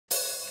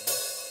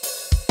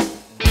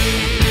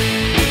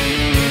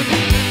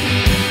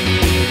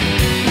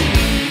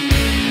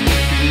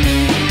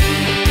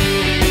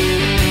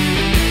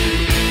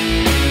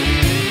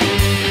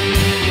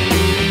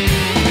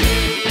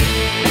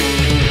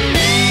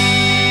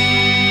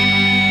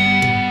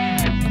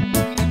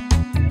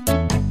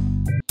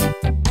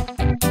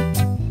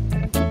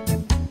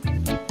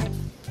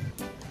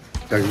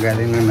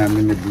Kagaling lang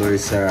namin ni Bloy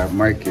sa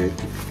market.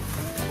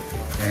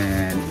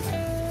 And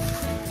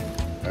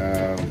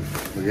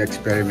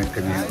mag-experiment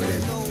kami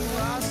ulit.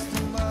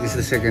 This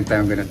is the second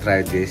time I'm gonna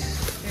try this.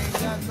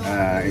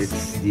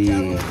 It's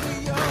the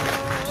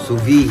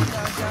sous vide.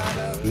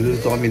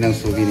 Niluluto kami ng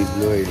sous vide ni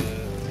Bloy.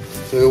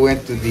 So we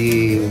went to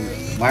the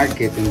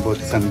market and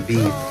bought some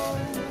beef.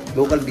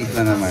 Local beef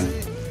na naman.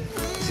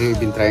 Kasi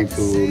we've been trying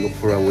to look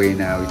for a way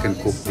na we can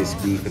cook this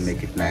beef and make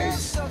it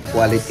nice.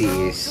 Quality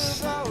is,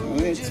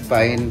 it's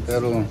fine,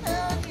 pero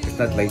it's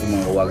not like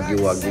mga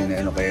wagyu na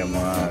ano kaya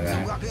mga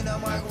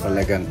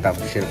talagang top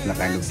shelf na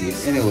kind of beef.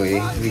 Anyway,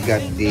 we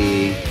got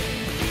the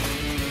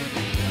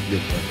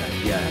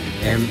yan,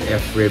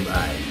 MF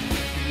ribeye.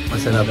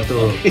 Masarap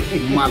to.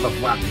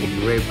 Motherfucking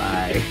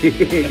ribeye.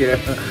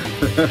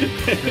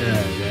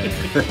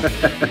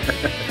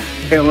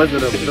 Kaya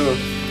masarap to.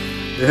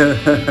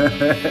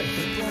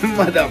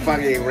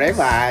 Motherfucking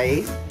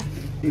ribeye.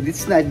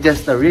 It's not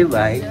just a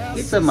ribeye,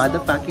 it's a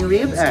motherfucking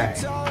ribeye.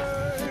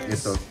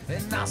 Ito.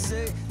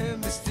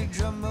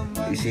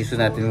 Isiso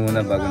natin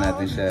muna bago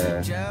natin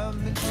siya.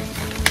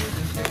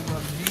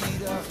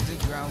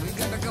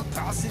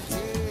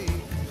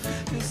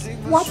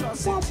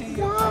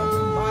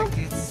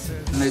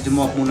 Medyo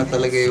mawak muna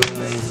talaga yung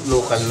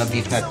local na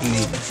beef natin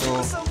dito.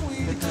 So,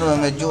 ito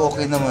medyo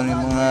okay naman.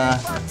 Yung mga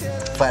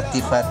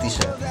fatty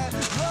siya.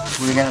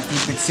 We're gonna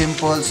keep it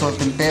simple. Salt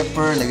and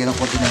pepper. Lagyan ng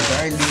konti ng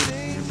garlic.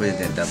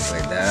 Pwede dap.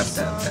 Gising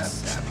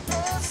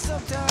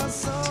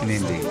na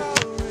yung baby.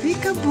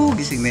 Peekaboo!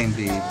 Gising na yung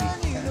baby.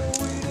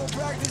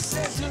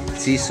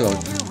 Sea salt.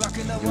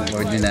 Yung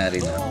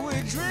ordinary na.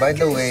 By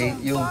the way,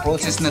 yung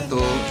process na to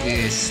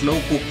is slow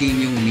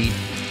cooking yung meat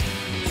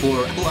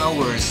for 2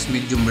 hours,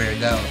 medium rare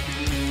daw.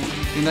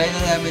 Tinry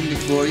na namin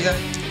before, yeah.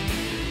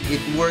 It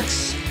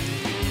works.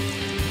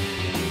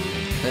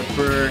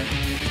 Pepper.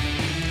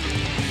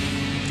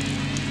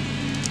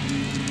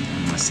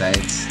 Mga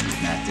sides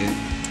natin.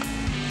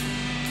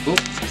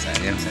 Oops,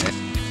 sayang.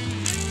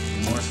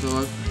 More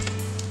salt.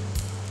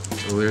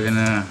 So we're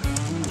gonna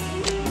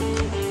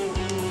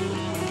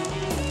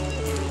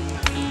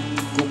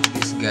cook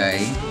this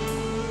guy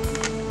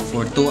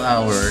for 2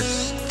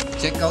 hours.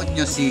 Check out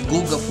nyo si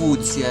Guga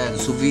Foods yan.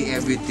 Sous vide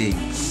everything.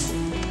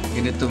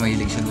 Ganito,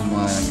 mahilig siya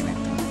gumawa ng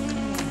ganito.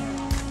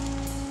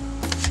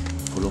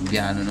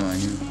 Colombiano naman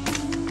yun.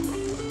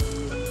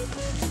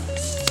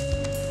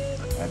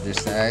 Other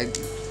side.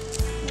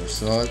 More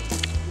salt.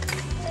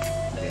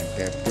 Then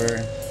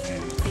pepper.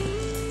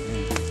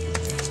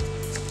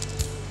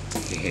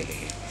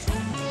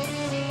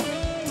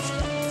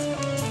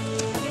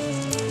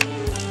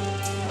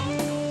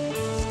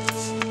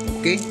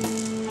 Okay.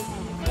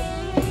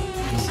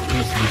 This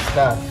is the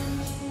stuff.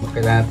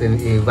 Kailangan natin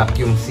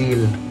i-vacuum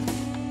seal.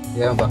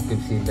 Yan, vacuum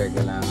sealer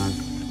kailangan.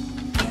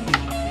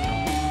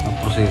 Ang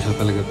proseso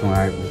talaga itong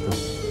herb ito.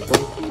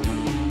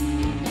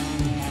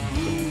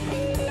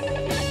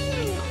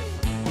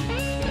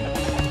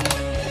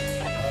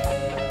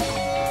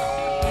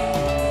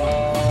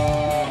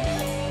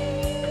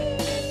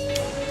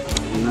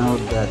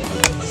 Now that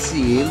it's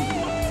sealed,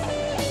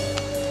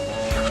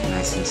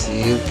 nice and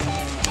sealed.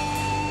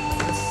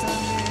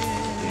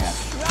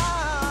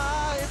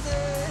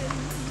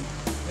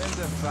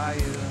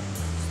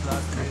 Cut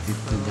it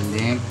to the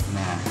length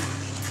na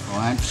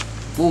once,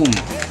 boom.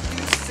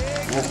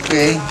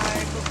 Okay,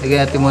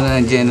 lagyan natin muna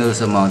ng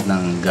generous amount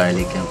ng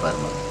garlic yan para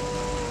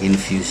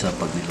mag-infuse sa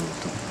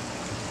pagniluto.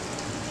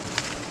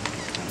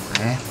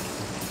 Okay,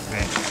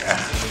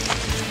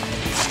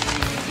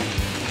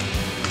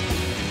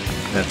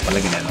 dapat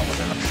pala ginanong ko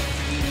talaga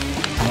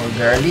more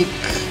garlic.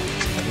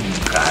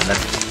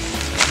 Kalat.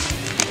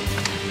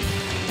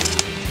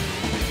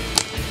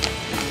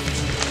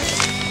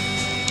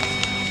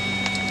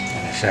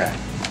 Siya.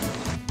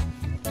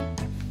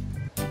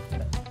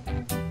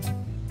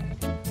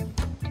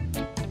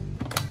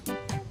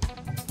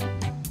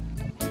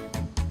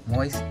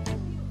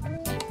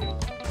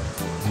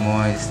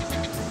 Moist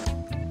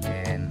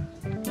and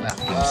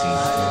vacuum seal.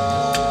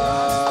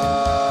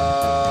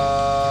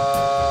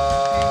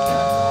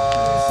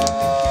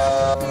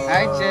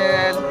 Hi,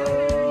 Chel.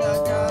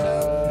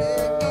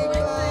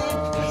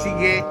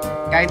 Sige,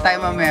 kain tayo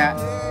mamaya.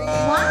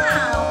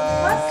 Wow,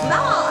 what's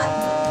that?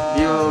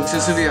 Yung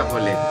susubi ako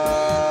ulit.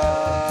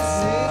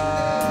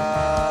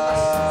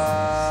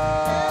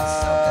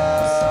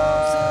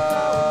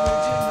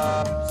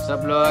 What's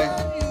up, Bloy?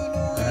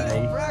 Hi.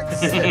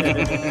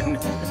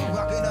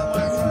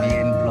 Me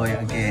and Bloy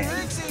again.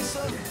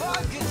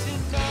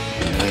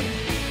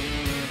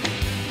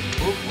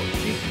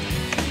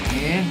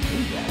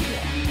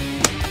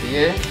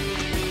 Here.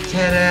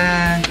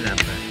 Tara!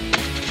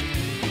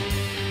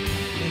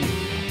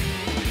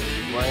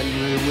 While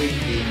we're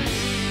waiting,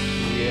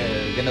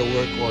 we're gonna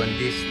work on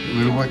this.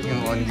 We're working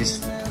on this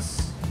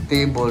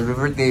table,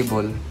 river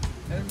table.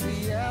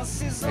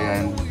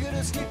 Ayan.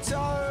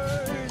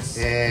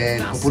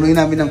 And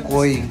pupunuin namin ng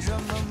koi.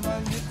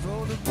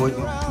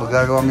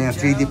 Magagawa kami ng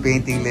 3D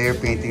painting, layer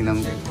painting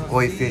ng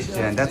koi fish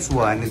dyan. That's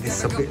one.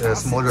 This is a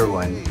smaller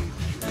one.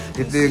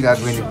 Ito yung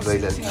gagawin ni Boy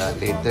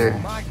later.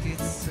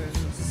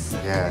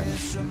 Yan.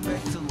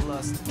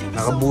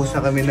 Nakabuhos na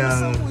kami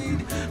ng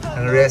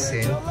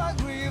resin.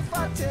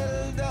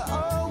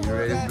 You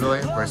ready to blow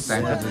it? First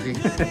time to do this.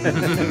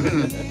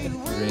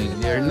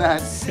 Ready or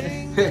not?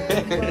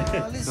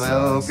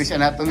 So, fish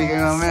anatomy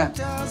kayo mamaya.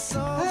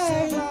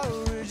 Hi!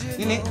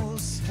 Ini.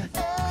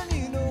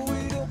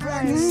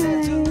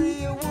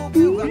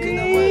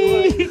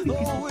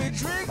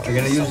 We're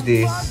gonna use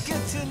this.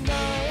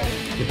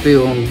 Ito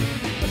yung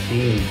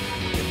machine.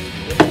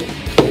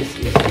 This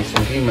is a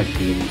sewing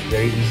machine.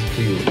 Very easy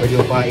to use. Pwede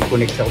mo pa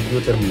i-connect sa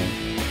computer mo.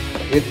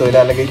 Ito,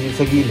 ilalagay dito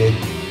sa gilid.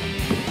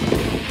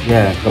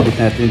 Yeah, kabit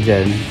natin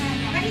dyan.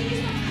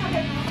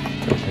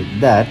 Like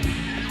that.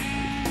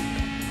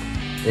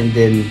 And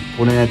then,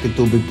 punan natin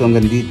tubig to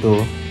hanggang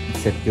dito.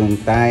 Set yung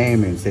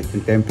time and set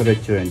yung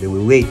temperature. And then we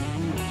wait.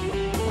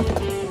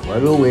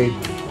 While we wait,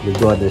 we'll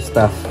do other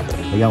stuff.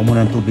 Lagyan ko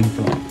muna ng tubig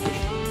to.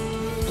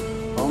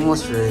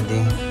 Almost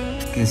ready.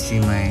 You can see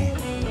my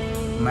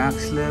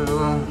max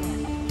level.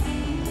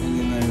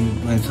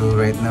 And so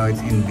right now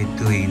it's in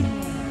between.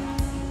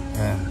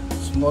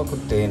 Small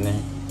container.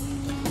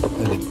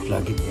 Let's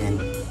plug it in.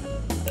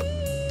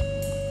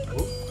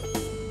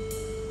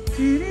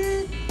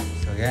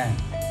 So yeah,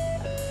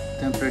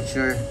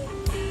 temperature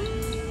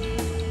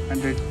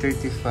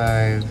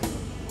 135.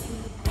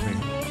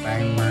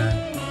 Timer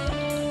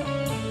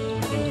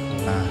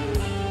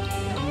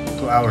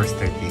 2 hours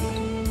 30.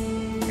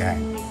 Yeah.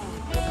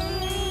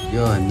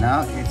 Yun,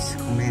 now it's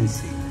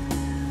commencing.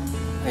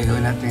 Ay,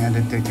 gawin natin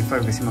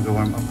 135 kasi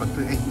mag-warm up pa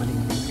ito. Ay, mali.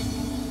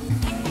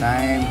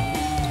 Time.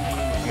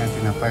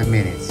 Natin na 5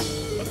 minutes.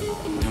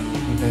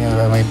 Ito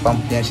niya, may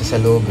pump niya siya sa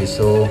loob.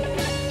 So,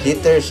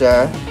 heater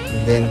siya.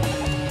 And then,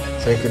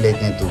 circulate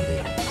niya yung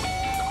tubig.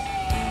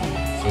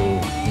 So,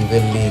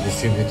 evenly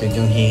distributed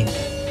yung heat.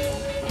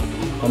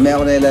 Mamaya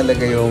ako na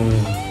ilalagay yung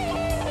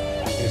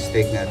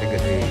steak natin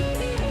kasi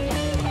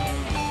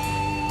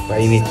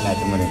painit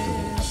natin muna yung tubig.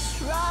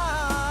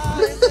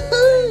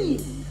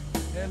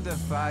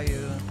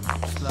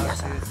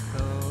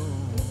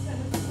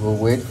 We'll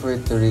wait for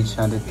it to reach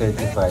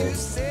 135.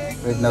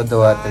 Right now the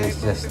water is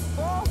just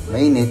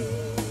mainit,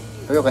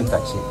 but you can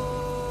touch it.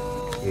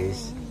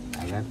 Is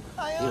ayan,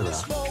 ira.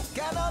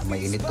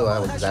 Mainit to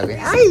ha, huwag lagay.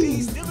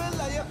 Ay!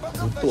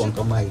 Ito ang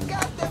kamay.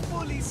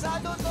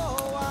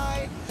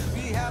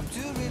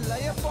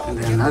 And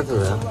then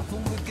another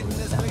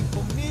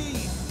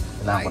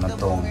kailangan ko ng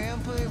tong.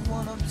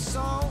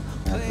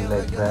 Nothing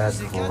like that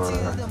for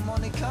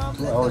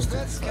 2 hours.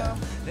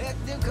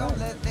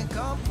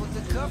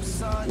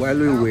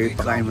 While we wait,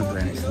 pakain mo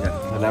tayo ng isda.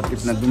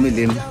 Malapit na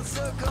dumilim,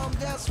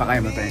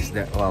 pakain mo tayo ng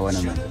isda. Kawawa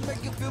naman.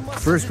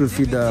 First, we'll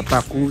feed the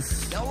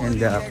pakus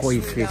and the koi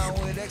fish.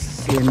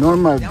 In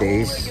normal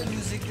days,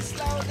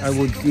 I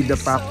would feed the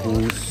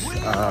pakus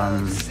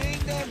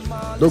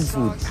dog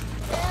food.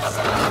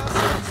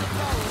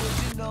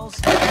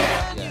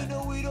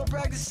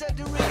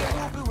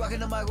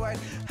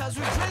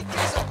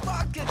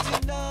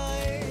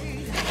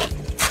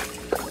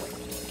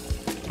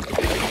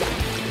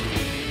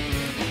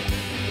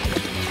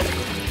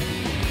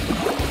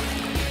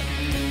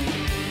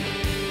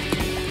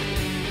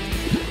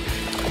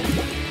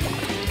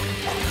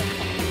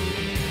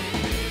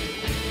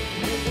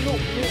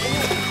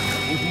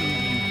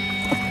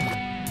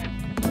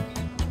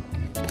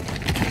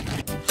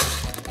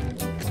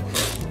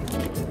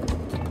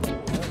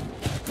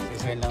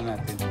 Sisayin lang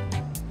natin.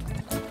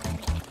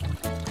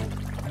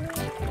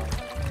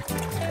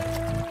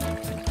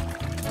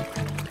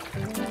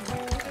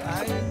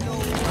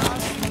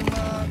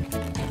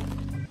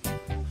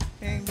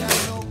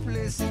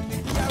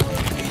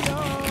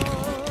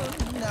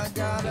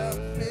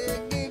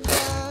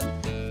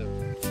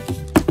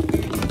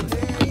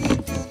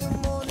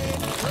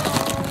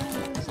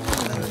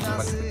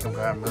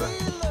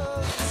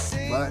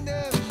 But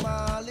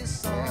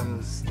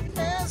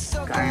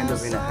I'm kind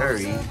of in a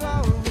hurry.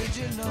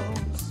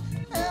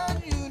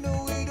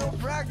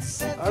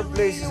 Our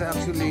place is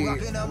actually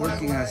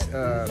working as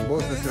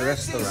both as a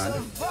restaurant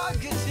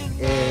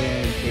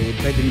and a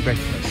bed and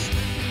breakfast,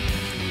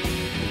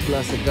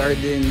 plus a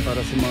garden para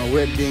sa mga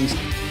weddings,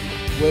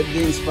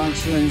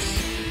 functions.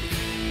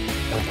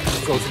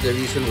 That's also the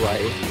reason why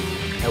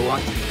I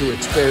wanted to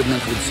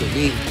experiment with sous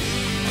vide,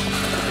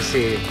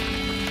 kasi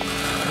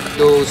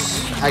those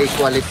high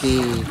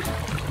quality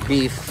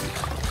beef,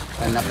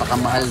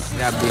 napakamahal,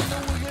 grabe,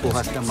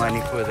 puhas na money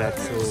for that.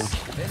 So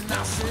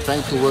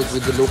trying to work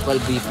with the local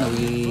beef na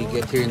we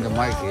get here in the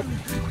market.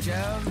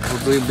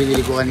 Ito yung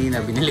binili ko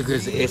kanina, binili ko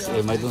sa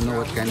SM. I don't know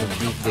what kind of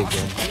beef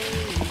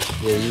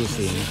they're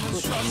using.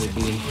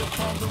 Maybe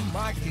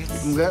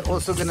I'm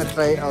also gonna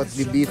try out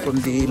the beef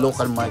from the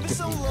local market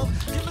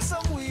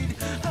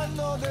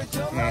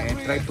and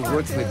try to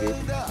work with it.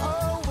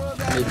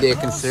 Maybe I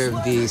can serve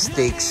the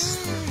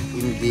steaks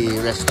in the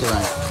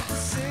restaurant.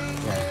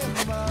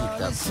 Yeah,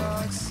 eat up.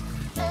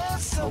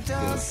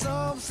 Okay.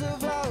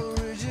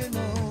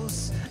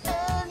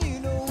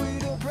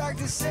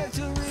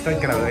 Start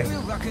ka na ba?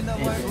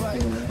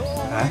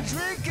 Ha?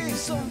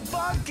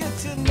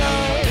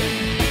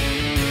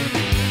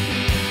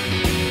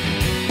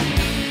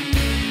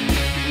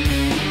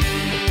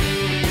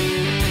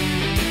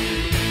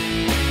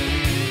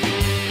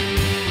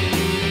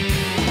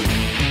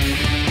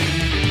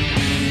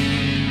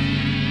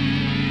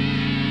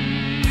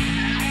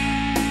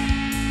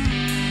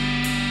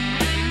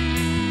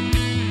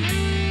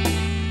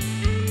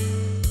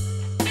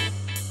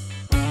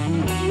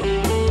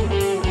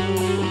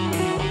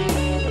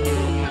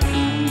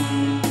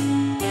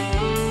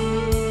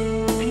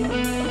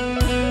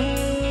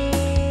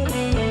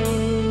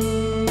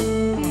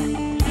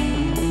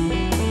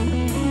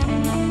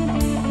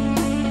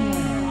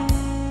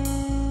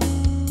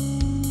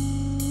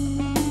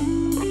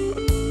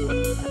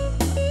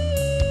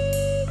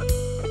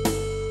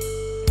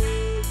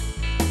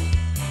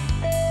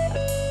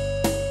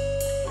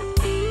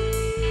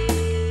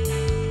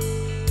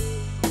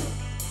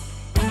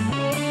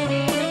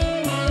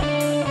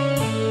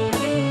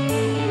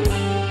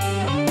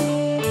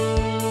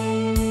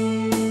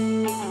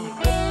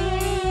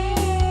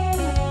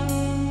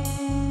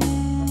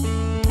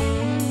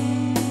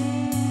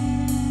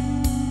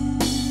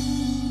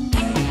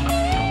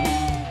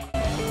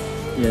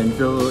 Yan,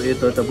 so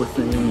ito tapos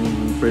na yung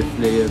first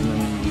layer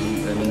ng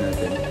ano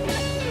natin.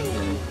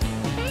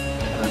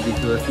 This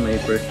was my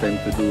first time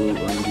to do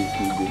on this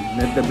video.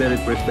 Not the very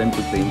first time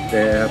to paint.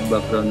 I have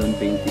background on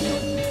painting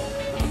on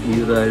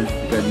murals,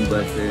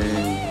 canvas,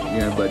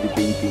 and body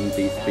painting,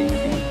 face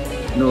painting.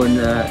 Noon,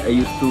 I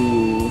used to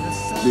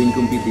doing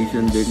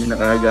competition din.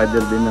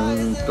 Nakagather din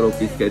ng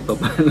trophies kahit pa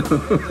paano.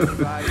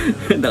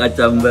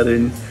 Nakachamba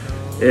rin.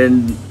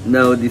 And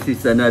now this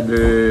is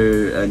another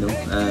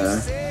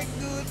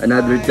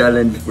another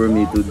challenge for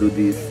me to do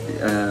this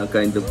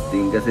kind of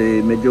thing kasi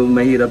medyo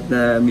mahirap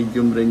na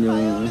medium rin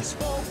yung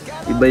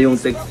iba yung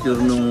texture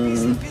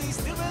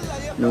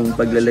nung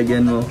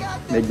paglalagyan mo,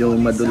 medyo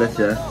madulas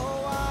siya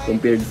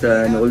compared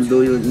sa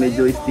although yung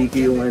medyo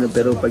sticky yung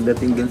pero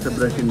pagdating din sa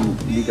brush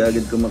hindi ka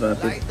agad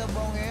kumakapit,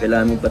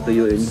 kailangan mong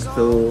patuyuin,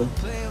 so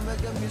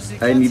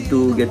I need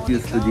to get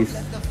used to this.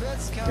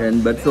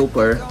 But so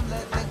far,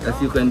 as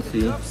you can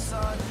see,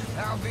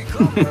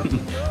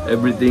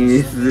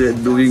 everything is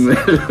doing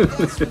well.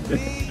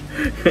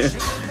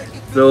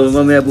 So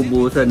mamaya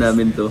bubuhusan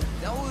namin to.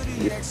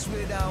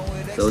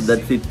 So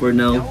that's it for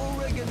now.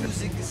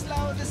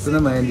 Ito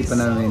naman hindi pa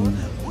namin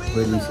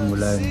pwedeng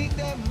simulan.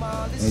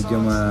 Medyo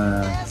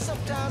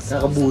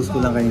nakabuhos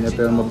ko lang kanina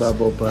pero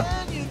mababaw pa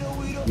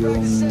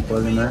yung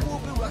polymer.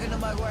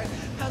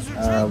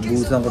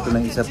 Buhusan ko ito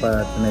ng isa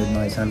pa ito na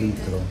mga 1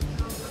 litro.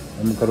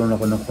 Magkaroon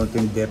ako ng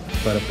konting depth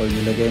para pag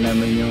nilagay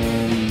namin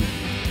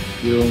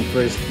yung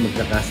first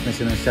magkakast na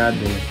siya ng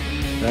shadow.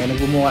 Kaya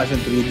nagbumuha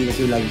siyang 3D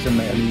kasi lagi siyang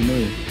may amino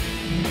eh.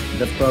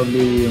 That's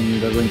probably yung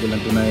gagawin ko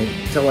lang tonight.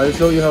 So I'll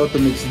show you how to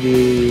mix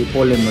the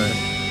polymer.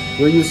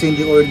 We're using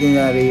the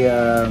ordinary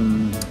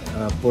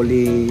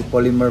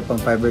polymer pang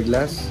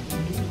fiberglass.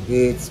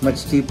 It's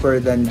much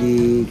cheaper than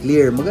the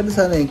clear. Maganda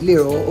sana yung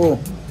clear,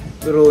 oo.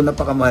 Pero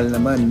napakamahal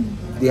naman.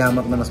 Di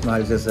hamak na mas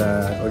mahal siya sa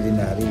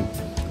ordinary.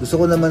 Gusto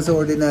ko naman sa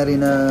ordinary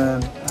na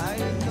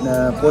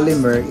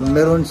polymer,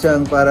 meron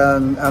siyang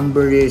parang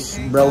amberish,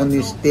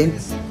 brownish tint.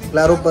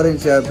 Klaro pa rin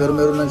siya, pero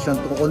meron lang siyang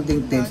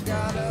konting tint.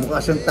 Mukha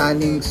siyang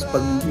tannings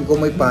pag ikaw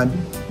may pan,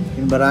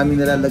 yung maraming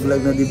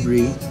nalalaglag na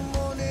debris.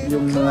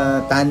 Yung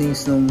mga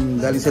tannings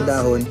nung galing sa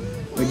dahon,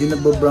 medyo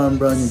nagbo-brown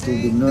yung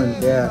tubig nun.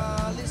 Kaya,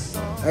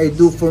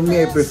 for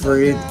me, I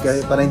prefer it.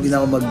 Kasi para hindi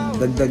na ako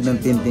magdagdag ng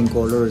tinting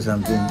color or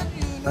something.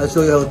 I'll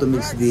show you how to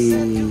mix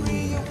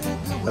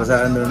kasi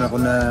meron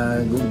ako na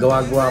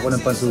gawa-gawa ako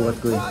ng pansukat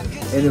ko eh.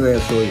 Anyway,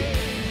 I'll show you.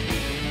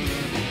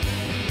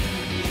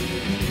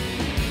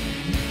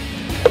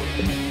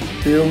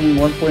 So yung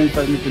 1.5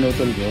 na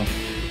pinutol ko,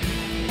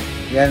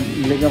 yan,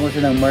 ilagyan ko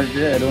siya ng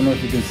marker. I don't know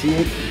if you can see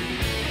it.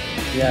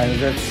 Yan,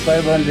 that's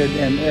 500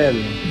 ml.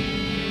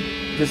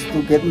 Just to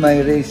get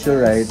my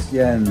ratio right,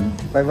 yan,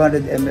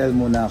 500 ml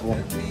muna ako.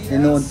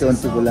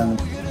 Inuunti-unti ko lang.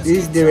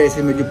 This is the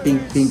resin, medyo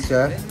pink-pink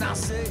siya.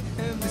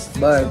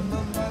 But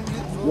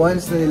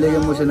once na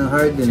nilagyan mo siya ng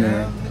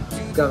hardener,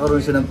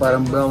 kakaroon siya ng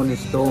parang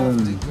brownish tone,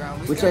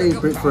 which I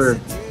prefer.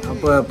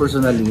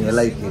 Personally, I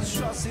like it.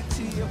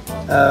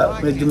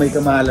 Medyo may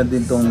kamahalan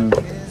din tong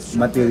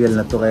material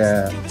na to,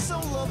 kaya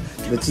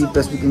the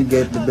cheapest we can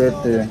get, the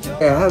better.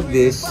 I have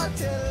this.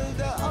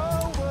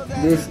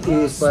 This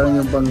is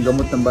parang yung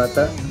panggamot ng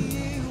bata.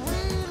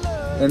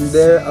 And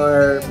there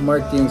are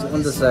markings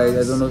on the side.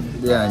 I don't know.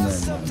 Yan.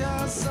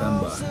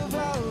 Saan ba?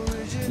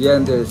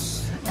 Yan,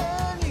 there's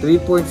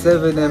 3.7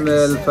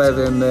 ml,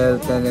 5 ml,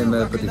 10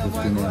 ml, pati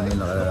 15 ml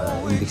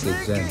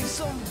naka-indicate dyan.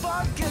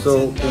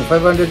 So, kung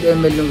 500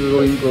 ml yung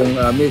gagawin kong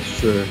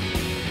mixture,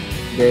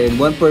 then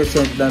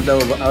 1% lang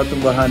daw out of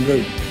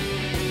 100.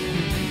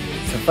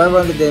 Sa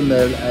 500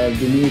 ml, I'll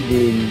be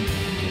needing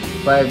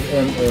 5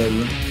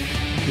 ml.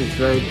 It's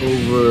right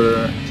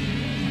over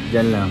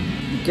dyan lang.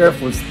 Be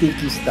careful,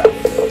 sticky stuff.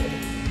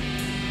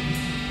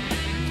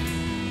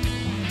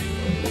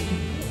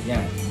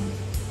 Yan.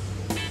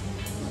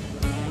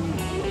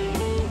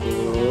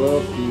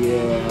 Oh,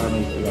 yeah.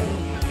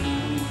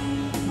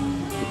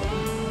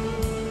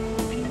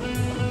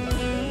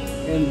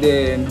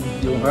 then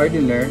yung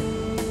hardener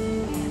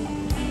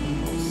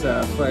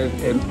sa 5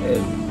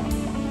 ml.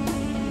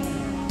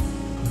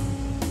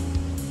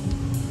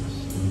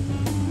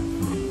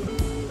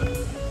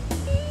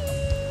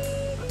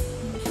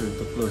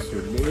 Close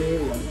your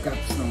lid, yung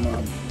caps ng mga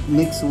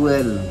mix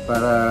well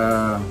para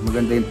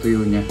maganda yung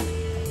tuyo niya.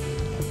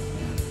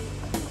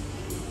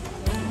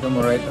 Ito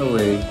mo right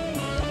away,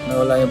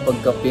 nawala yung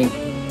pagka-pink,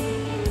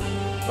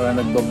 para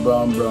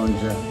nagba-brown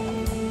siya.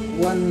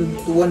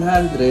 1 to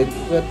 100,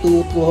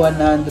 to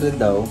 100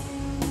 daw.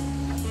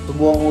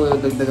 Tubuhan ko yung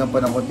dagdagan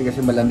pa ng konti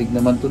kasi malamig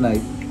naman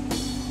tonight.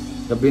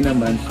 Gabi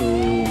naman, so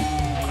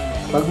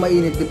pag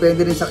mainit,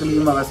 depende rin sa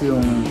klima kasi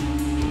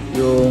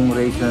yung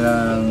ratio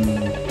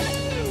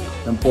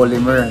ng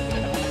polymer.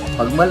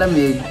 Pag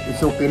malamig, it's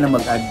okay na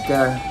mag-add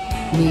ka.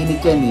 Mainit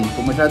yan eh.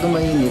 Kung masyadong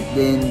mainit,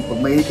 then pag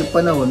mainit yung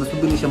panahon, mas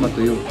mabilis siya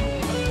matuyo.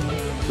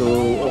 So,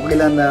 okay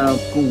lang na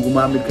kung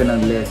gumamit ka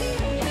ng less.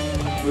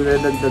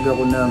 Dagdag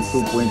ako ng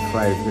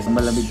 2.5 kasi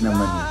malamig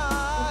naman eh.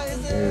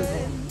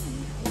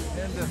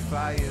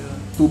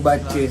 2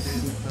 batches.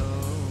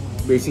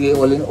 Basically,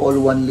 all in all,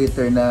 1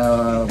 liter na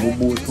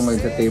bubuhos ko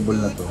ngayon sa table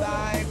na to.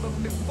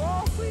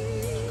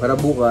 Para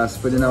bukas,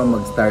 pwede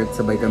naman mag-start.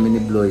 Sabay kami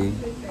ni Bloy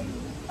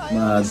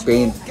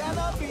mag-paint.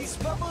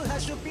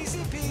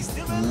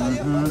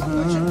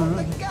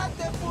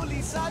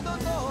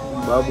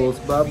 Bubbles,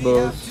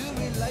 bubbles.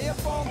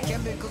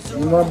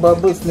 Yung mga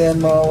bubbles na yan,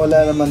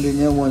 mawawala naman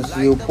din yan once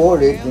you pour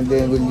it, and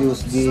then we'll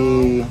use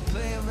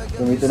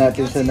gamitin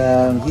natin siya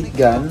ng heat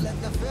gun.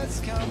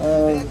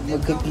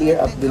 Magka-clear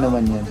up din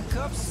naman yan.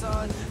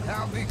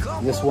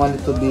 Just want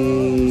it to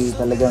be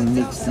talagang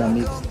mixed na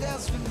mixed.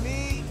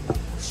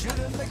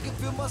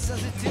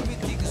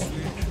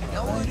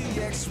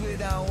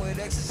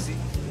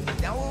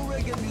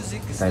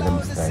 Style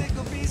mo style.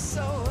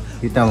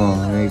 Kita mo,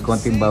 may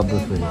konting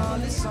bubbles pa yan.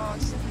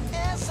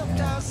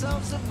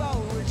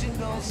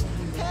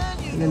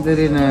 Ganda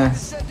rin na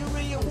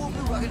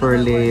per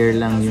layer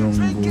lang yung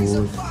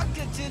buhos.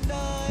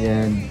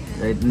 Yan,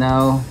 right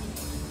now.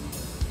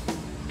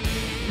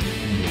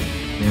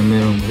 Yan,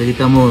 meron.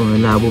 Kita mo,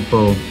 labo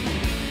pa oh.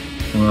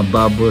 Mga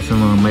bubbles sa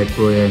mga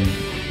micro yan.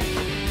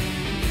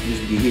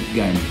 Use the heat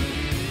gun.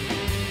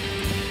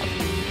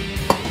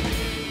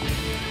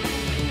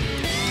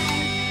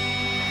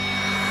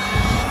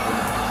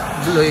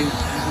 Bloy,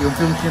 yung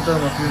fumes nito,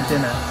 ma-fumes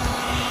yan ha.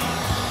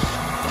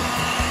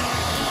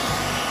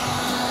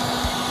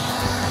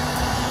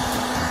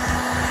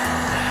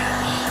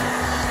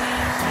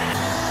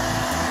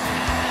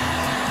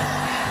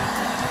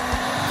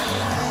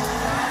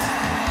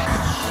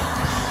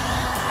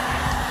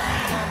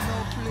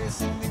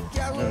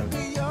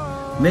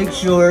 Make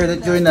sure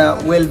that you're in a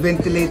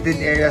well-ventilated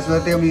area.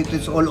 So that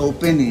it's all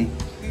open eh.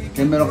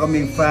 Kaya meron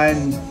kaming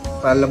fan,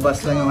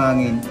 palabas lang yung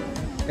hangin.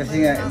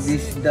 Kasi nga,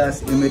 this does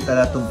emit a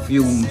lot of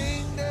fumes.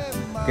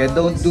 Kaya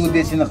don't do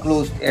this in a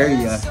closed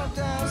area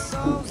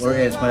or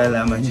else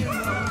malalaman nyo.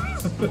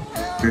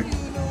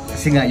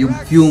 Kasi nga, yung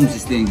fumes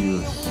is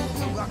dangerous.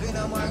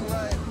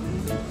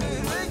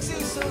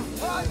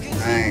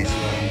 Nice,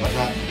 parang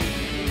basa.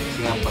 Kasi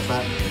nga basa.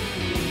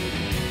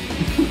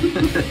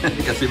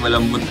 Kasi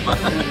malambot pa.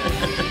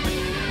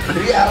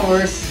 3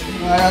 hours,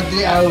 mga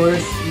 3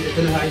 hours, ito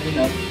na hard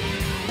enough.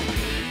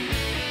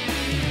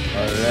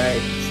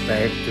 Alright, it's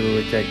time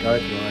to check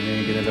out kung ano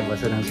yung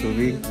kinalabasan ng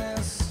subi.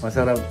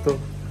 Masarap to.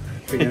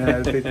 Tingnan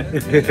natin.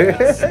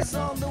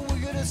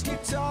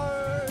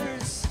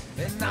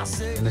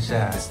 Ano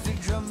siya?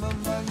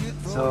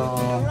 So,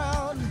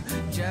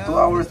 2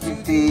 hours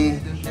 50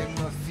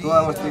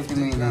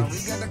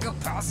 minutes.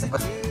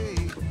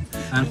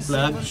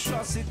 Unplug.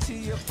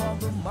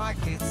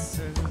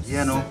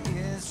 Yan o.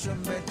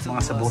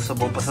 Mga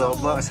sabaw-sabaw pa sa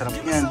baba. Sarap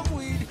yan.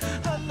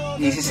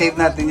 I-save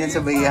natin yan.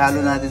 Sabay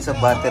ihalo natin sa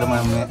butter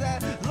mamaya.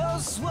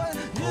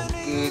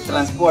 Okay,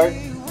 transport.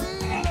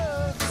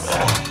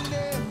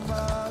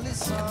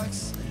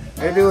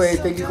 Anyway,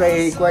 thank you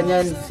kay Kwan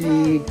yan,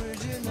 si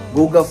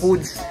Goga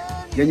Foods.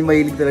 Yan yung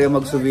mahilig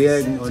talaga magsubi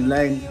yan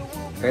online.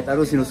 Kahit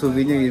ano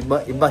sinusubi niya,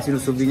 iba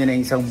sinusubi niya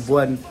na isang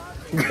buwan.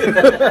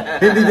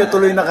 Hindi niya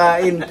tuloy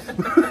nakain.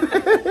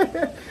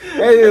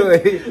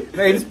 Anyway,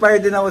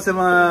 na-inspired din ako sa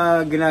mga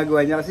ginagawa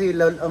niya kasi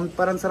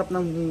parang sarap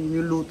ng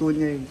yung luto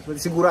niya.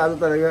 Sigurado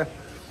talaga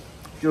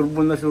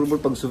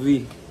sureball pag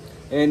suvi.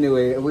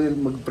 Anyway,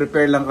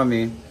 mag-prepare lang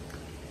kami.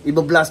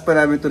 Iba-blast pa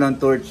namin ito ng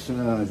torch.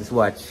 Just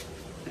watch.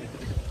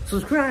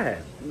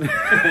 Subscribe!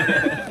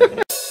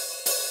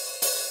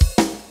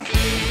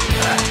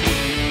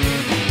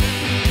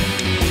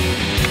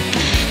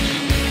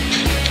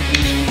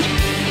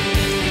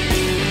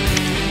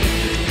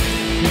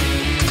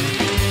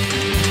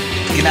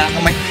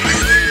 Kinakamay.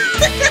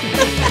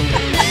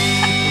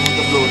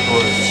 The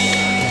blowtorch.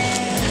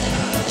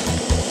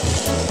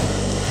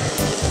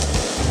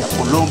 The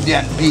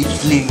Colombian beef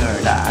slinger.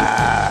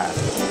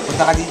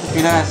 Punta ka dito,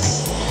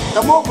 Pinas.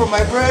 Come over,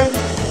 my friend.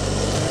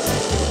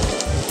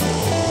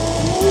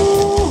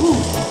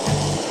 Woo!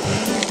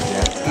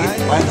 That's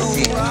it.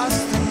 Fancy.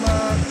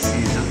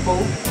 Season 4.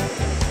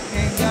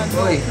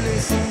 Boy.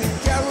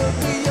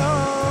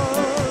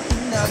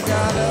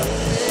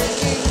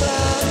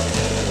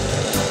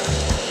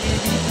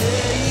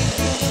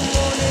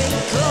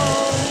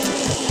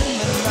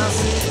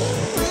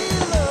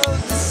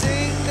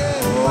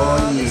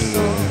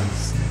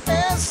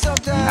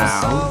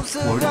 Now,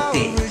 for the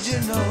taste.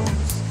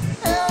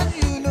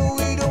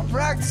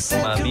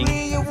 Maming.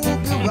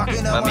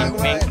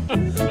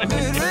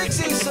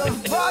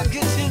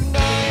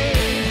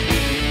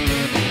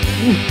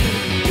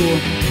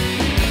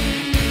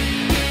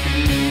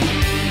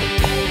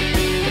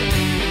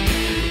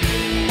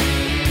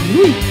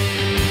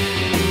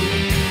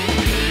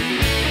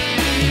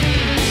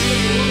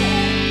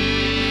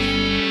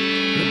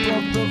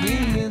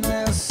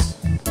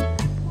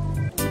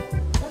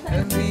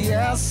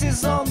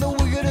 Is on the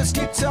weirdest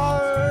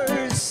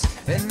guitars,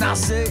 and I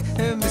say,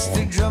 hey,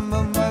 Mr.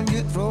 Drummer Man,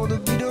 you throw the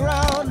beat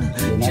around,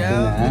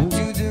 jump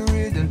into the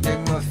rhythm, take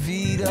my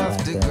feet off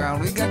the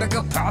ground. We got the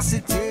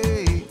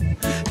capacity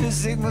to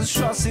sing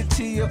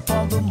monstrosity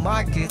upon the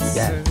mic. It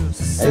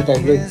serves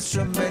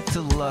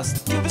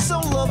instrumentalist. Give me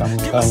some love,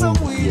 give me some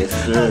weed. Yes,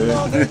 sir. I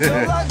know that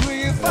you're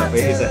hungry if I tell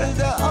you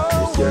that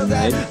all your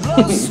night.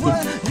 love's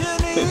what you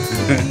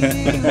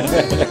need.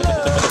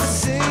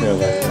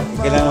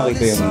 Kailangan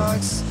ko yung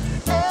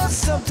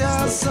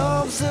Sometimes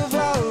songs of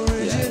our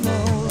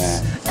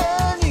originals,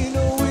 and you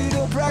know we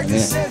don't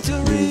practice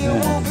century.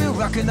 We'll be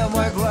rocking the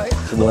mic right.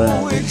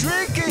 Oh, we're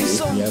drinking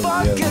some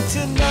vodka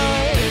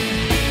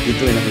tonight.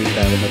 Ito ay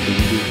nakita ko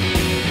matindi.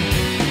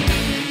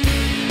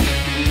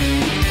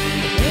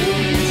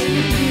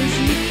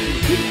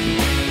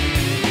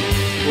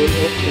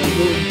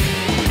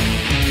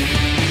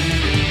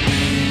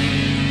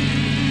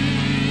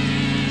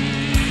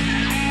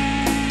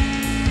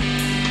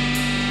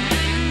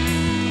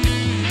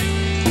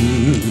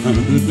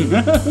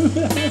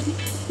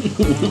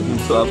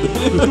 Swabi.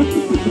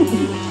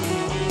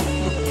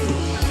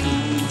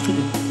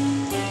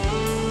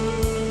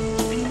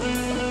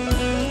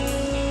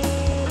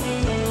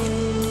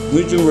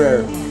 Medium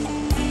rare.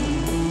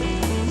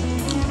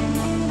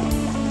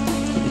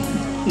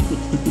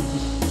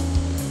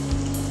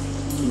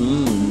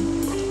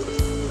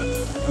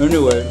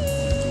 Anyway,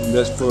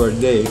 just for a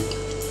day.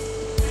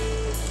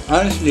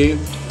 Honestly,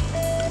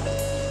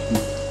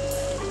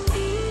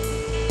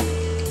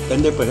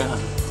 ganda pa siya.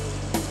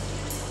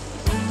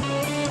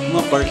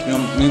 Mga parts na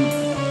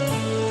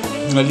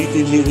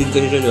malitid-litid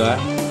kasi siya, diba?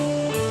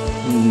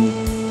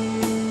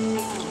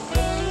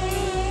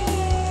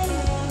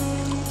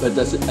 But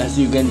as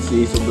you can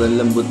see, sobrang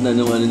lambot na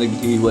nung ano,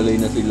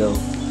 naghihiwalay na sila.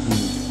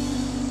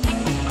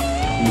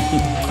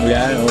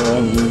 Ayan,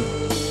 oo.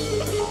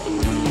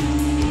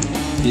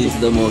 This is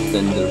the most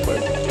tender part.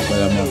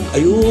 Malamang.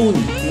 Ayun!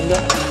 Ganda.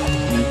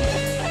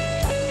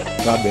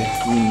 Grabe.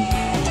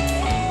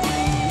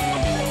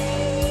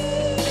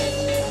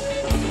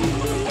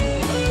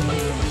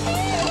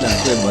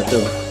 Nasa ba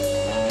ito?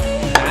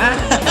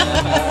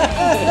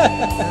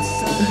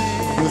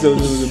 Gusto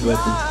ba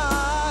ito?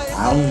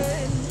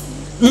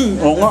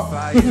 Oo nga.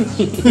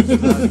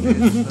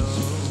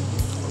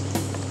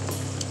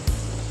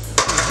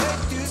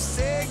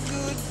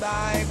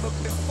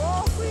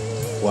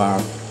 Wow.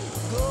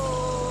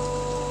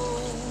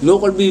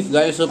 Local beef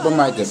guys,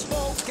 supermarket.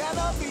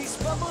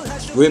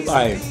 Rib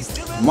eye.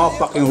 Mga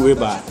fucking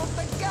rib eye.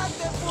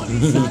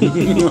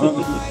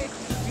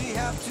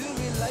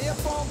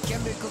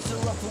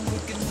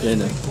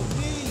 Yan ah.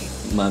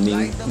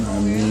 Maming.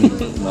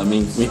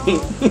 Maming.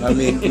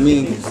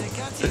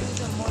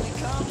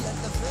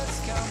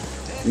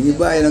 Yung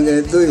iba ay lang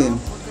ganito eh.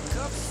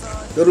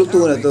 Pero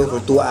luto na to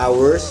for 2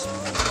 hours.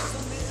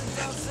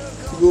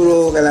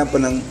 Siguro kailangan pa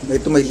ng,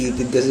 ito may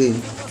litid kasi.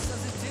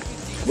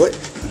 Boy!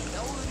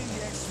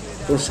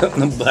 Kursak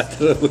ng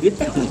butter.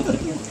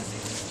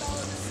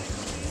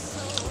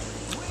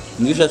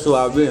 Hindi siya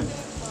swabe.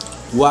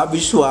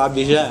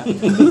 Wabi-Swabi siya.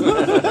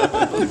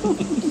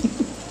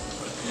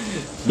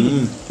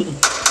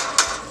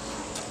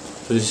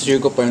 So share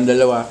ko pa yung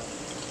dalawa.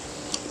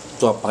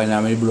 Ito pa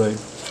namin ni Bloy.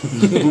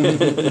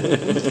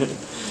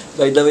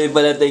 By the way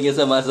pala, thank you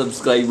sa mga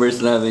subscribers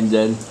namin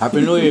dyan.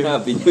 Happy New Year!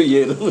 Happy New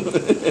Year!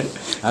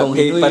 Kung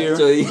hey New Year.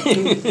 Patchoy.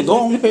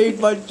 Don't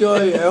hate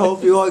Patchoy! I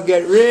hope you all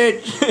get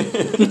rich!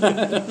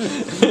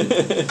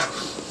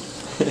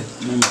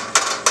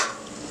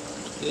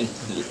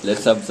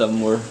 Let's have some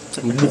more.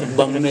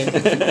 Mukbang na eh.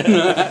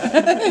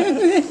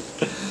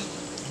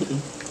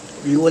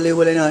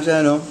 Iwalay-walay na siya,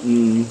 no?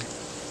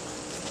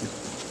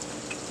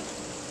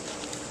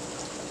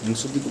 Yung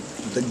subi ko,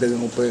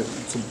 dagdagan ko pa yun.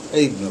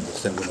 Ay,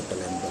 nabuksan ko na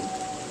pala yung bag.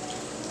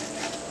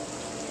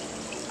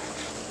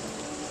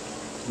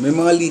 May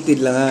mga litid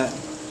lang ha.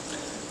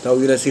 Tawag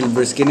nila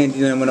silver skin.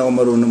 Hindi na naman ako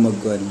marunong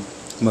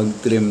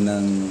mag-trim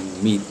ng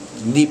meat.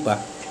 Hindi pa.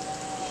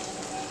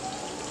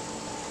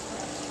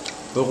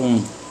 Pero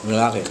kung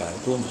lalaki ka,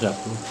 ito masarap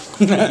to.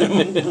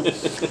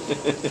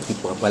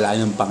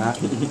 Papalaan ng panga.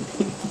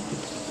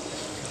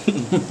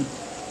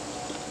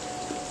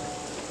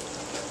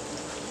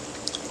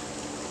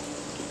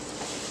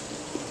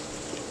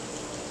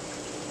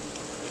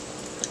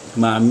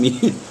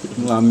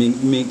 Maming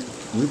mix.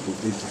 Uy,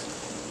 puti.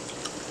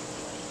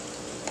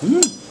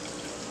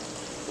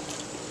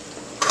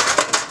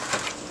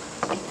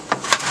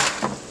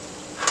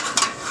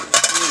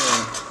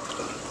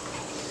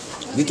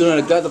 Dito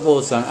na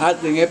nagtatapos ang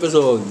ating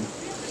episode.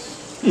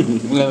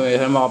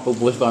 Ngayon, sana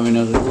makapag-post pa kami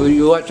ng...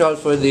 You watch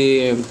out for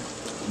the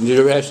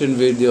resin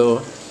video,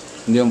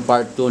 yung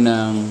part 2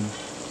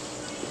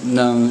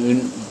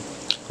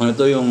 ano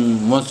to, yung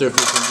monster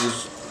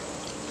fish.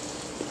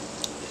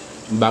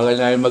 Bagal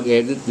na rin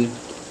mag-edit eh.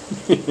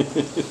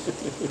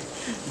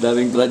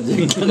 Daming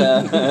project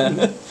na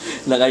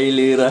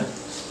nakailira.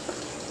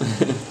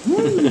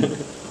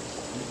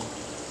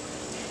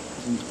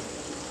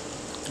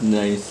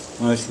 Nice.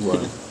 Nice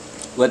one.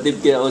 What if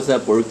kaya ako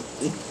sa pork?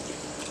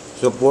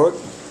 So pork,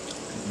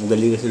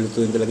 madali kasi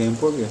lutuin talaga yung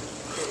pork eh.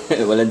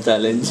 Walang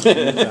challenge.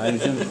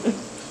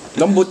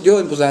 Lambot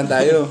yun, pusahan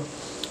tayo.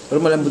 Pero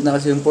malambot na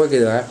kasi yung pork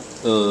eh, di ba?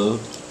 Oo.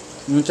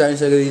 Yung challenge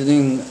talaga dito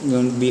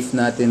yung beef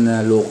natin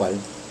na local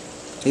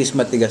is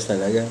matigas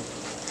talaga.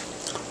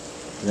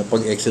 Yung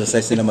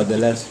pag-exercise nila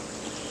madalas.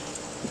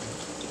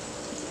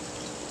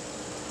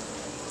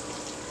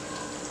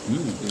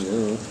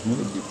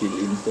 Fill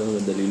in sa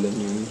madali lang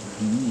yun.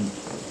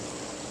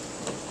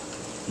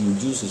 Yung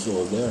juice is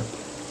all there.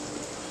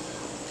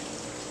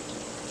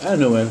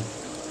 Anyway,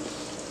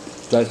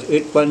 that's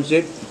it,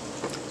 Pancit.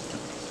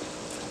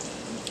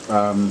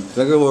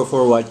 Thank you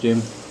for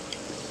watching.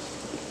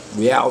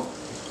 We out.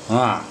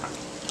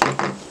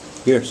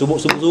 Here, subo.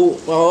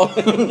 Oh.